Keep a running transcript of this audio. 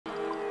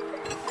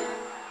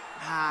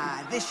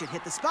Ah, this should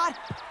hit the spot.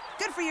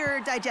 Good for your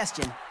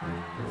digestion.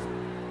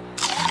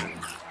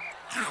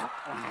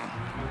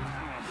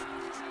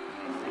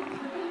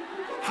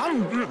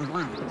 And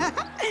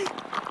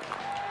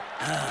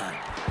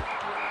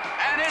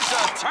it's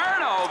a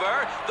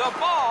turnover. The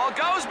ball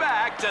goes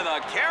back to the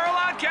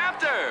Carolot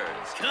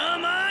Captors.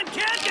 Come on,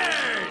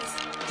 Captors!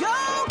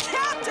 Go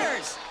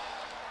Captors!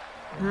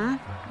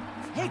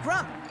 Hey,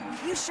 Grump,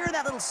 you sure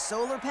that little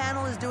solar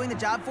panel is doing the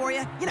job for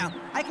you? You know,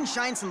 I can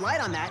shine some light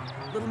on that.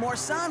 A little more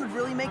sun would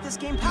really make this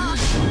game pop.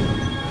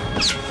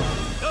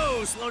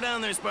 Oh, slow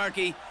down there,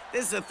 Sparky.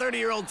 This is a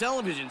 30-year-old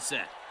television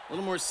set. A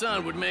little more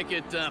sun would make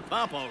it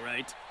pop all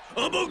right.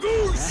 A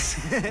goose!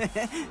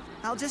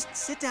 I'll just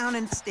sit down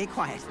and stay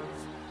quiet.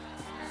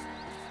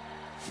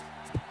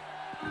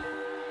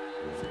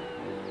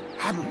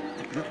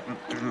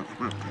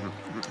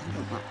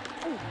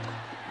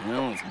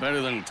 Well, it's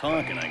better than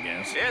talking, I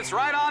guess. It's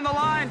right on the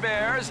line,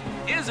 Bears.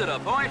 Is it a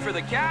point for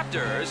the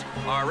Captors?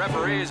 Our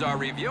referees are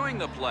reviewing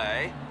the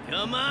play.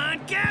 Come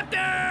on,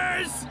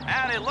 Captors!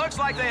 And it looks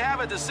like they have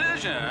a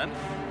decision.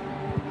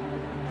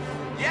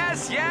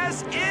 Yes,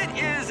 yes, it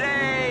is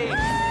a...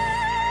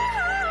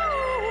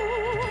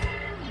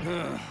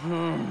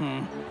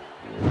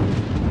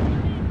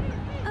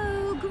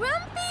 Oh,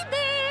 Grumpy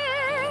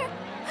Bear!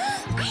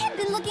 I have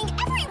been looking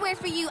everywhere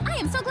for you. I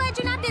am so glad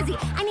you're not busy.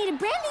 I need a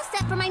brand new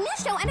set for my new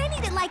show, and I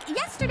need it like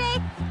yesterday.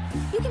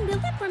 You can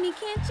build it for me,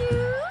 can't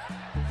you?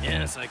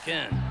 Yes, I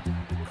can.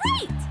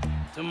 Great!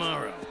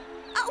 Tomorrow.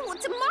 Oh,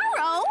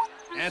 tomorrow?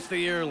 At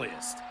the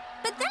earliest.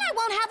 But then I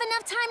won't have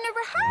enough time to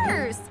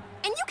rehearse.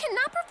 And you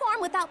cannot perform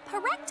without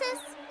practice.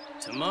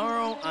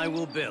 Tomorrow I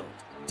will build.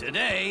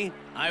 Today,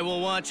 I will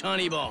watch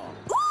Honeyball.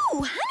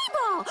 Ooh,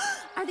 Honeyball!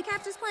 Are the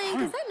Captors playing?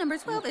 Because that number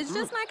 12 is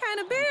just my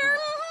kind of bear.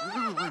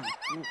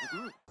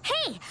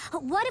 Hey,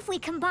 what if we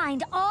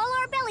combined all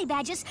our belly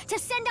badges to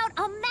send out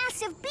a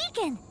massive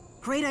beacon?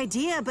 Great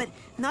idea, but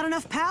not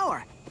enough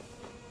power.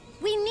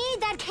 We need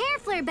that care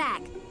flare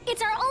back.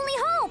 It's our only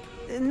hope.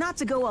 Not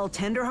to go all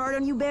Tenderheart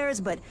on you, Bears,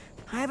 but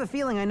I have a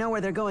feeling I know where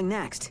they're going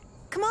next.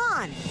 Come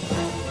on!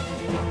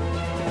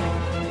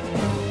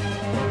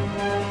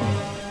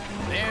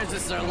 Bears,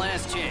 this is our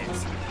last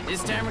chance.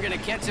 This time we're gonna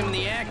catch him in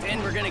the act,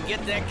 and we're gonna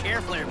get that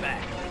care flare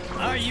back.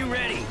 Are you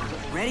ready?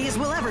 Ready as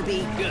we'll ever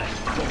be. Good.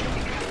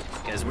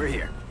 Because we're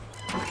here.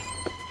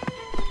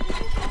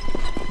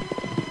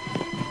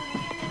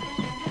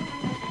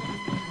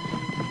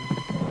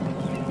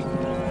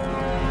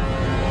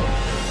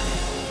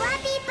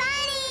 Fluffy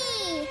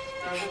Bunny!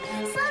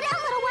 Slow down,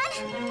 little one.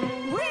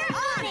 We're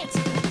on it!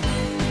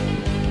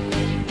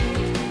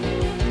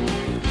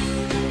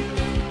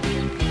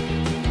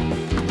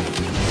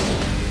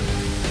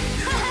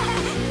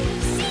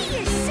 See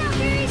you,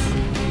 suckers!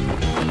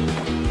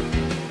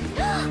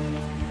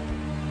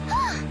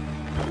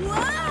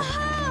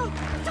 Whoa!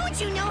 Don't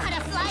you know how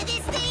to fly this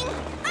thing?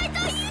 I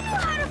thought you knew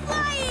how to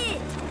fly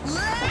it!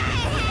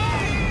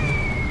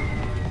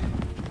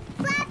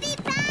 Fluffy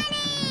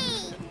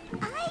Bunny!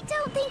 I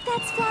don't think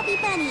that's Fluffy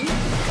Bunny.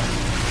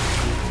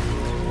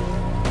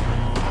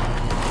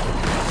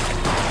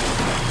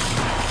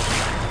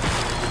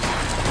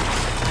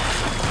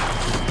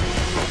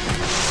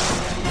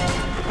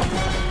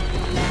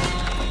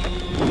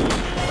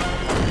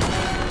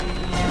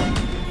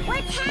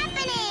 What's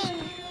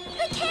happening?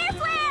 The care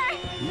flare!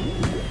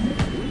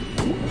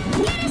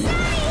 Get us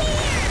out of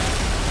here!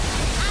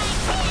 I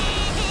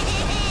can't!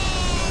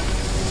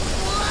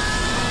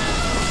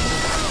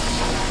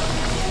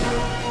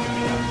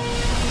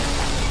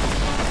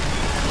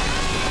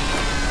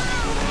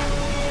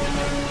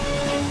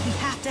 We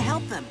have to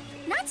help them.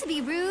 Not to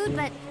be rude,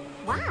 but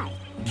why?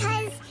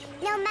 'Cause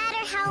no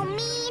matter how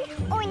mean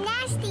or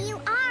nasty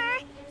you are,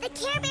 the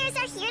Care Bears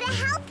are here to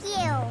help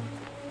you.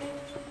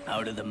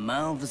 Out of the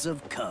mouths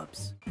of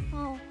cubs.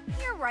 Oh,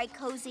 you're right,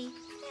 Cozy.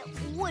 It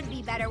would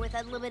be better with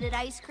unlimited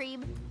ice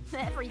cream.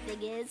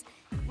 Everything is.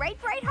 Right,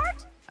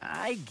 Brightheart?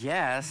 I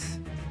guess.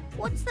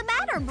 What's the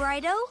matter,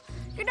 Brighto?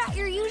 You're not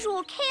your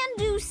usual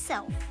can-do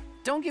self.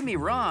 Don't get me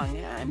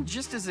wrong, I'm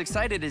just as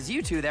excited as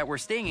you two that we're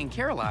staying in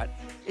Carolot.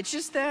 It's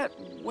just that,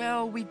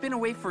 well, we've been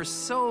away for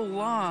so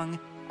long,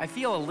 I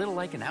feel a little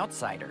like an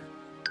outsider.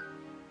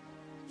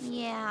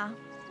 Yeah,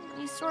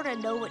 I sort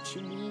of know what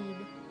you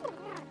mean.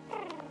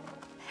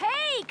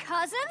 Hey,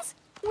 cousins!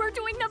 We're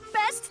doing the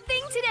best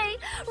thing today,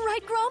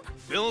 right, Grump?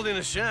 Building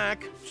a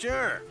shack?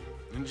 Sure.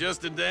 In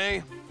just a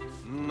day?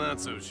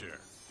 Not so sure.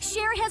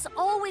 Cher has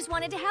always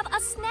wanted to have a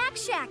snack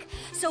shack.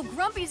 So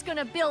Grumpy's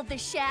gonna build the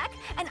shack,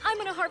 and I'm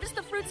gonna harvest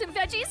the fruits and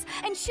veggies,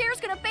 and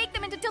Cher's gonna bake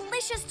them into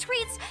delicious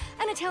treats,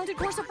 and a talented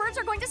chorus of birds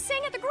are going to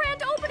sing at the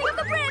grand opening of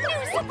the brand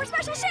new super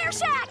special Cher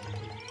Shack!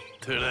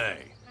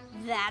 Today.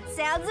 That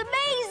sounds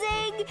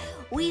amazing!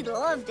 We'd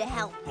love to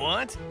help.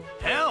 What?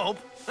 Help?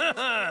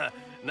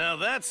 Now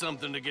that's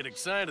something to get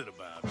excited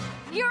about.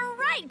 You're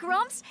right,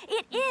 Grumps.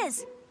 It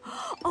is.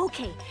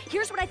 Okay,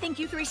 here's what I think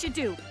you three should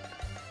do.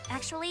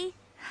 Actually,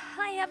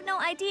 I have no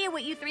idea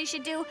what you three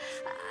should do.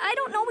 I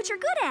don't know what you're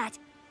good at.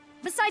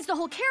 Besides the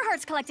whole Care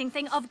Hearts collecting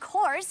thing, of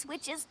course,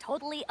 which is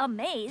totally a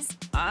maze.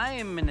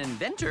 I'm an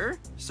inventor,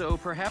 so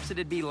perhaps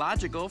it'd be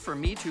logical for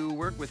me to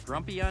work with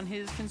Grumpy on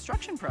his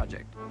construction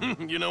project.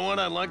 You know what?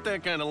 I like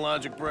that kind of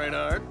logic,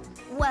 Brightheart.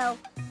 Well,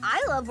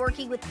 I love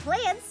working with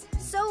plants,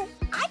 so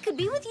I could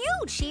be with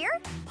you,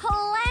 Cheer.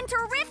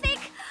 Planterific!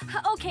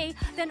 Okay,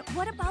 then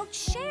what about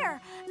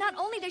Cher? Not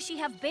only does she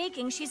have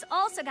baking, she's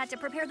also got to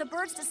prepare the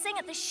birds to sing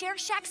at the Cher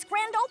Shack's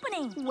grand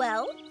opening.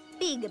 Well,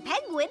 being a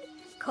penguin,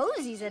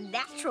 Cozy's a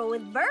natural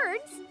with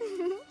birds.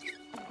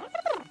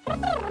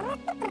 Couldn't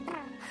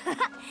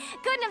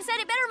have said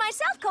it better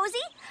myself, Cozy.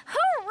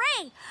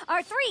 Hooray!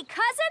 Our 3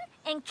 cousin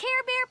and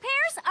Care Bear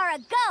pairs are a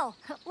go.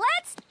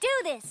 Let's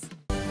do this.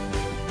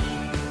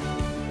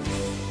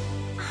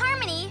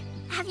 Harmony,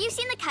 have you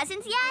seen the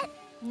cousins yet?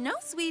 No,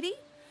 sweetie.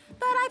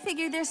 But I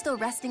figured they're still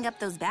resting up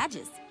those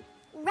badges.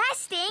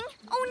 Resting?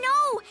 Oh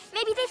no!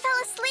 Maybe they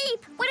fell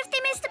asleep. What if they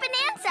missed a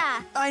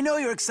bonanza? I know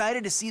you're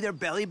excited to see their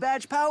belly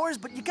badge powers,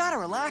 but you gotta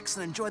relax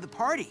and enjoy the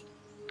party.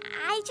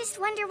 I just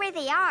wonder where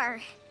they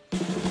are.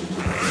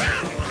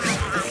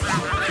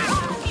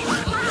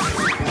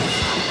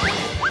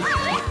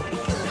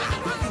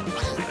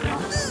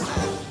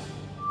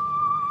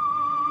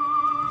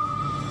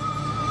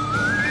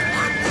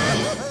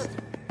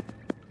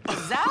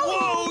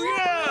 Whoa,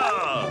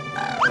 yeah!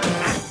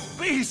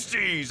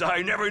 Beasties!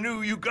 I never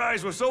knew you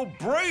guys were so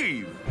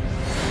brave!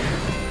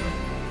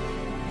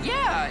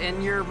 Yeah,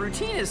 and your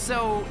routine is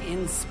so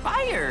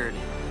inspired.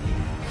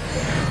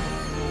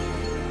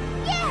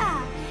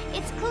 Yeah!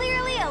 It's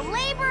clearly a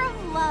labor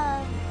of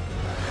love.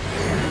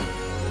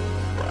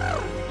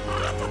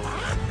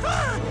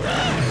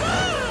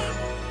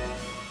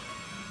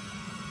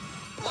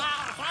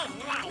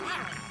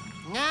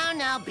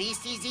 No,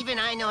 beasties, even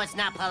I know it's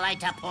not polite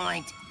to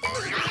point.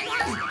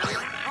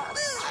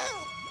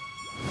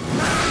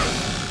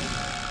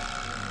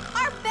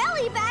 Our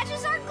belly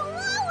badges are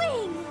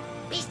glowing!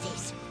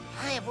 Beasties,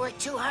 I have worked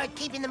too hard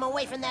keeping them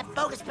away from that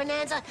bogus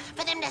bonanza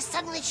for them to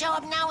suddenly show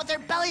up now with their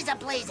bellies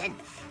a-blazing.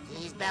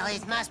 These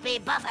bellies must be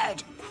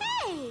buffered.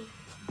 Hey!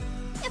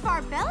 If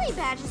our belly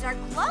badges are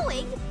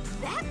glowing,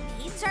 that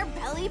means our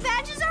belly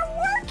badges are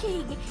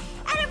working!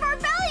 And if our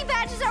belly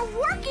badges are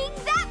working,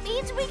 that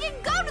means we can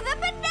go to the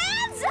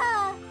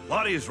bonanza!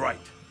 Lottie is right.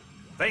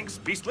 Thanks,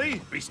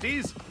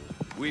 Beasties.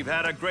 We've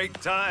had a great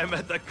time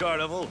at the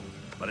carnival,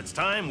 but it's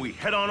time we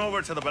head on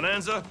over to the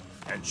bonanza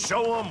and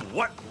show them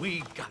what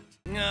we got.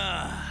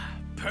 Ah,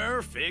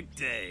 perfect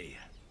day.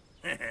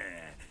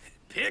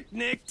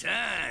 Picnic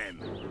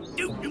time.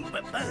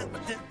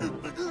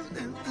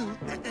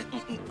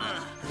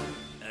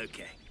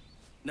 Okay.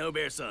 No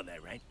bear saw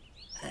that, right?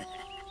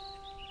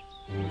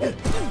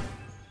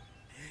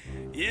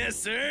 Yes,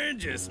 sir.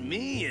 Just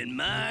me and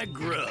my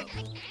grub.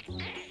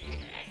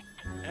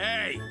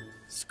 Hey,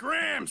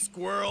 scram,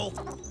 squirrel.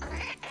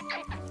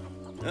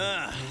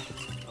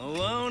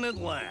 Alone at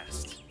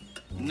last.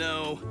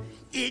 No,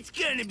 it's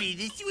gonna be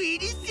the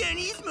sweetest,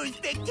 sunniest, most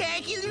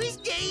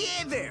spectacularest day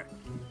ever.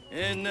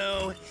 And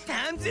no,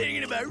 I'm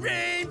thinking about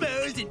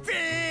rainbows and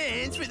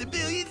friends for the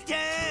billionth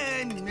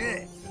time.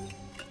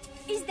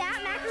 Is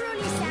that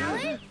macaroni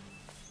salad?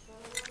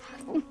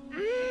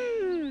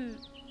 Mmm.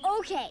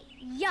 Okay,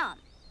 yum.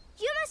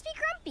 You must be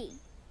grumpy.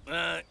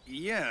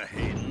 Yeah,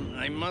 Hayden,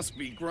 I must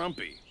be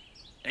grumpy.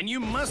 And you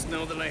must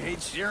know that I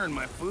hate sharing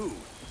my food.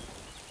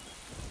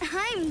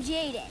 I'm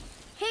Jaden,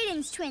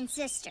 Hayden's twin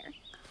sister.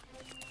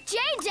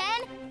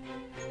 Jaden!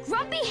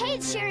 Grumpy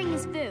hates sharing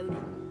his food.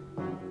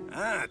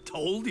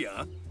 Told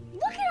ya.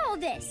 Look at all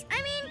this.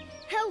 I mean,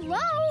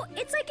 hello?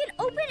 It's like an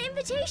open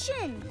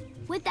invitation.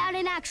 Without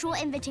an actual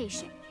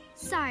invitation.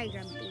 Sorry,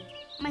 Grumpy.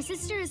 My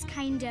sister is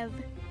kind of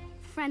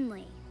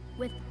friendly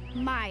with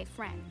my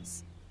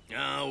friends.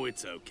 Oh,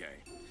 it's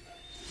okay.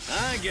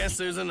 I guess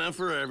there's enough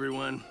for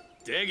everyone.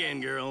 Dig in,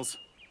 girls.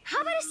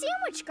 How about a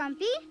sandwich,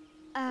 Grumpy?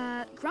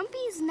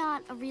 Grumpy's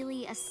not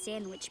really a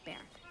sandwich bear.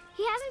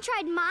 He hasn't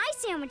tried my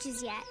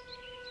sandwiches yet.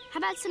 How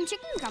about some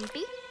chicken,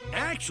 Grumpy?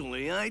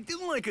 Actually, I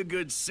do like a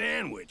good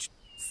sandwich.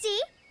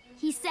 See?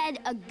 He said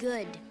a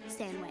good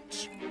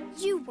sandwich.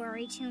 You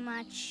worry too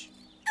much.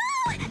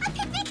 Oh, a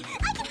picnic!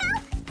 I can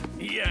help!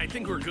 Yeah, I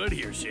think we're good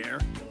here, Cher.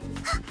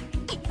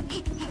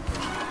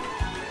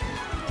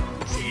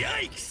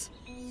 Yikes!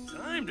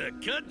 Time to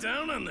cut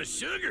down on the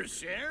sugar,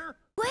 Cher.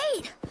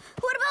 Wait!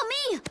 What about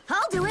me?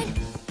 I'll do it.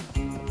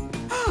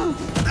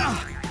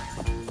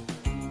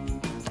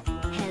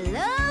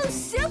 Hello,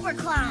 Super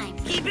Climb.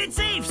 Keep it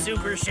safe,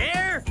 Super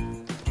Cher.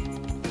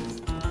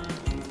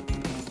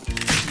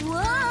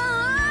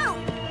 Whoa!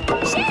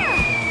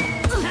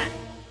 Cher! Let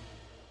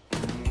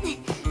me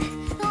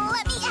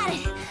at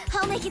it.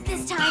 I'll make it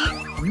this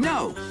time.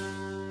 No!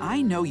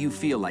 I know you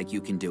feel like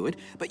you can do it,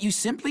 but you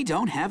simply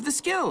don't have the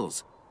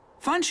skills.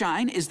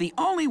 Funshine is the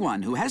only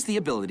one who has the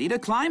ability to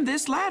climb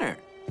this ladder.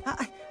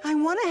 I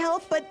want to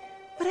help, but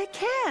I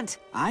can't.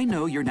 I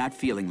know you're not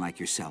feeling like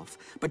yourself,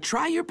 but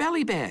try your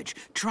belly badge.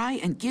 Try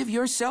and give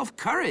yourself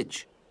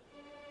courage.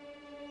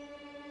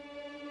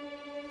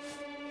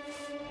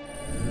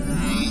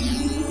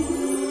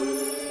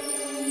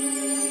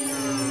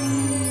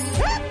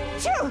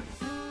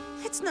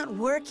 It's not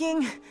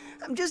working.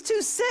 I'm just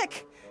too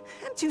sick.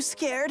 I'm too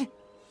scared.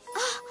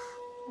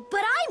 But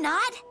I'm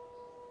not.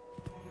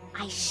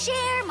 I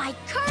share my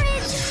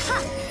courage.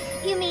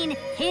 Huh. You mean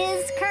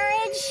his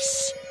courage?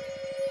 Shh.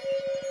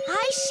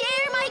 I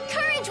share my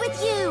courage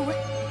with you.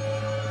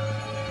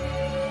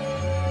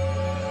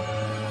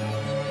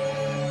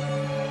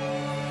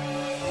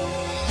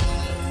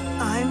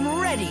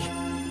 I'm ready.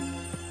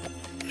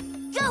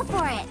 Go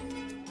for it.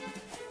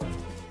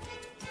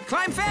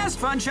 Climb fast,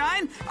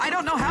 Funshine. I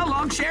don't know how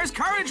long Cher's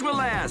courage will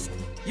last.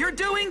 You're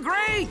doing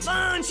great.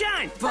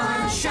 Funshine!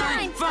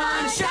 Funshine!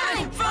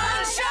 Funshine!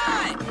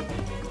 Funshine!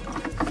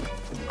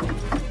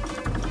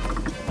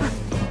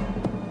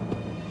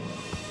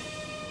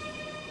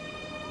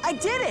 I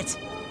did it!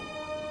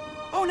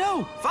 Oh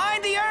no!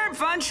 Find the herb,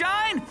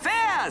 Funshine!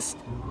 Fast!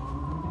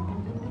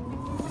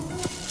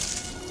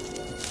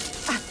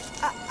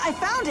 I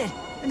found it!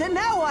 And then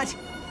now what?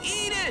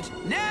 Eat it!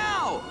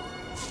 Now!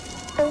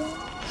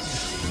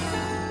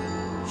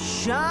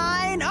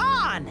 Shine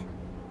on!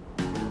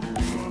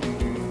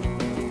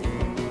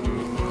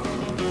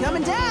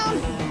 Coming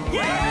down!